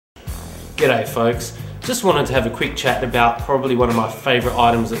G'day folks, just wanted to have a quick chat about probably one of my favourite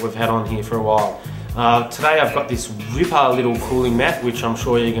items that we've had on here for a while. Today I've got this ripper little cooling mat which I'm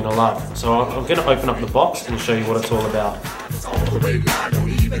sure you're going to love. So I'm going to open up the box and show you what it's all about.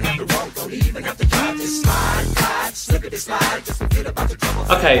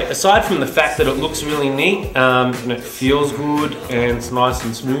 Okay, aside from the fact that it looks really neat and it feels good and it's nice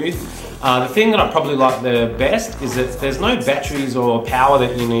and smooth, the thing that I probably like the best is that there's no batteries or power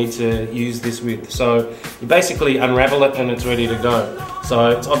that you need to use this with. So you basically unravel it and it's ready to go.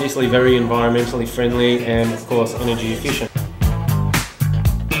 So it's obviously very environmentally friendly and of course energy efficient.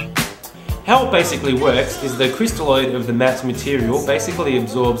 How it basically works is the crystalloid of the mat's material basically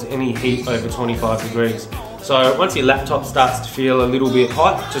absorbs any heat over 25 degrees. So once your laptop starts to feel a little bit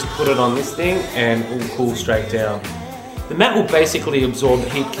hot, just put it on this thing and it will cool straight down. The mat will basically absorb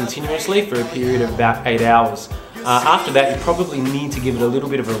heat continuously for a period of about 8 hours. After that, you probably need to give it a little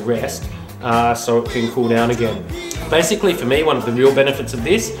bit of a rest so it can cool down again. Basically for me, one of the real benefits of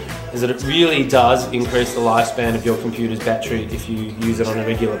this is that it really does increase the lifespan of your computer's battery if you use it on a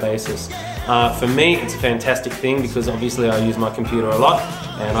regular basis. For me, it's a fantastic thing because obviously I use my computer a lot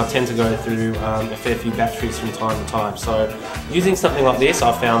and I tend to go through a fair few batteries from time to time. So using something like this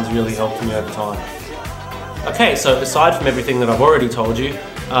I've found has really helped me over time. Okay, so aside from everything that I've already told you,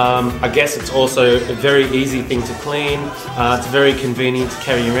 I guess it's also a very easy thing to clean. It's very convenient to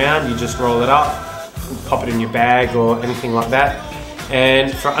carry around. You just roll it up, pop it in your bag or anything like that.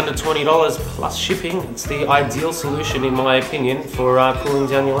 And for under $20 plus shipping, it's the ideal solution in my opinion for cooling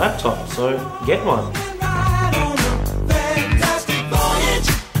down your laptop. So get one.